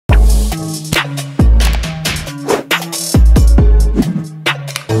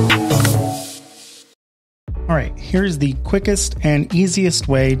here's the quickest and easiest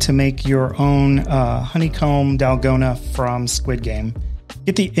way to make your own honeycomb dalgona from Squid Game.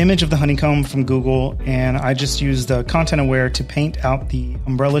 Get the image of the honeycomb from Google, and I just used the Content Aware to paint out the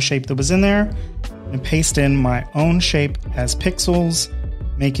umbrella shape that was in there and paste in my own shape as pixels,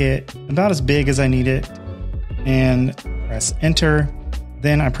 make it about as big as I need it, and press enter.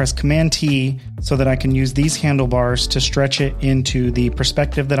 Then I press Command T so that I can use these handlebars to stretch it into the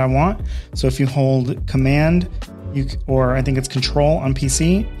perspective that I want. So if you hold Command, or I think it's Control on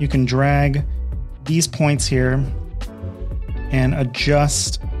PC, you can drag these points here and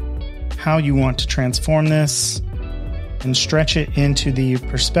adjust how you want to transform this and stretch it into the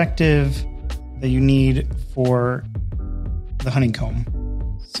perspective that you need for the honeycomb.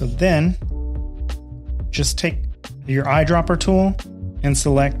 So then just take your eyedropper tool and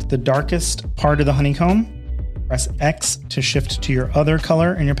select the darkest part of the honeycomb. Press X to shift to your other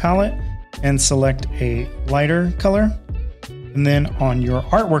color in your palette and select a lighter color. And then on your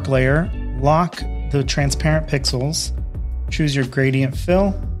artwork layer, lock the transparent pixels, choose your gradient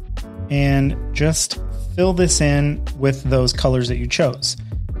fill, and just fill this in with those colors that you chose.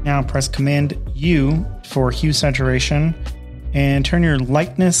 Now press Command U for hue saturation and turn your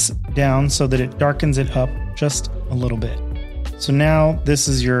lightness down so that it darkens it up just a little bit. So now this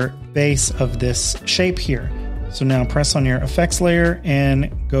is your base of this shape here. So now press on your effects layer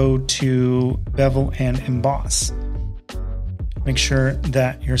and go to bevel and emboss. Make sure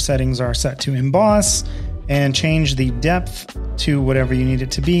that your settings are set to emboss and change the depth to whatever you need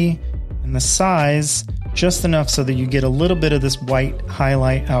it to be and the size just enough so that you get a little bit of this white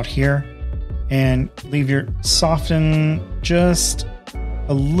highlight out here, and leave your soften just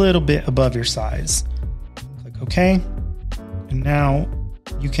a little bit above your size. Click OK. And now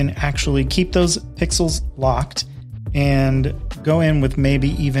you can actually keep those pixels locked and go in with maybe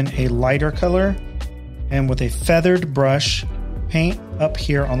even a lighter color, and with a feathered brush, paint up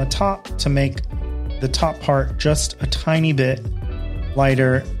here on the top to make the top part just a tiny bit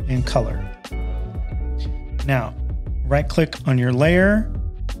lighter in color. Now, right click on your layer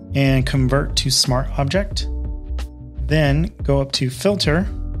and convert to Smart Object. Then go up to Filter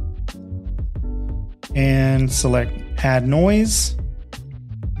and select Add Noise.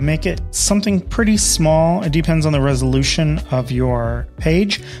 Make it something pretty small. It depends on the resolution of your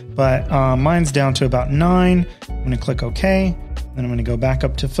page, but mine's down to about 9. I'm going to click OK. Then I'm going to go back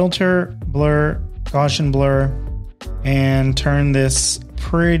up to Filter, Blur, Gaussian Blur, and turn this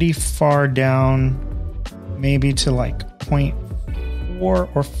pretty far down, maybe to like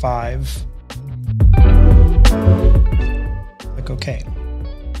 0.4 or 5. Click OK.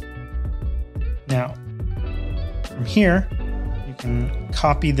 Now, from here, you can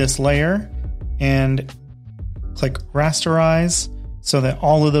copy this layer and click Rasterize so that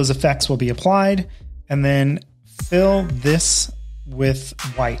all of those effects will be applied, and then fill this with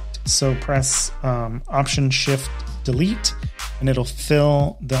white. So press Option Shift Delete and it'll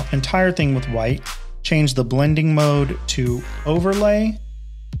fill the entire thing with white. Change the blending mode to overlay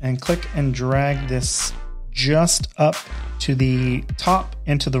and click and drag this just up to the top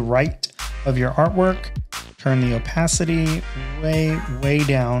and to the right of your artwork. Turn the opacity way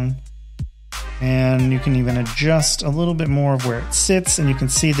down, and you can even adjust a little bit more of where it sits, and you can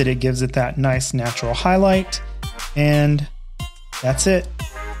see that it gives it that nice natural highlight. And that's it.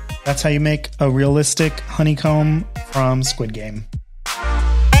 That's how you make a realistic honeycomb from Squid Game.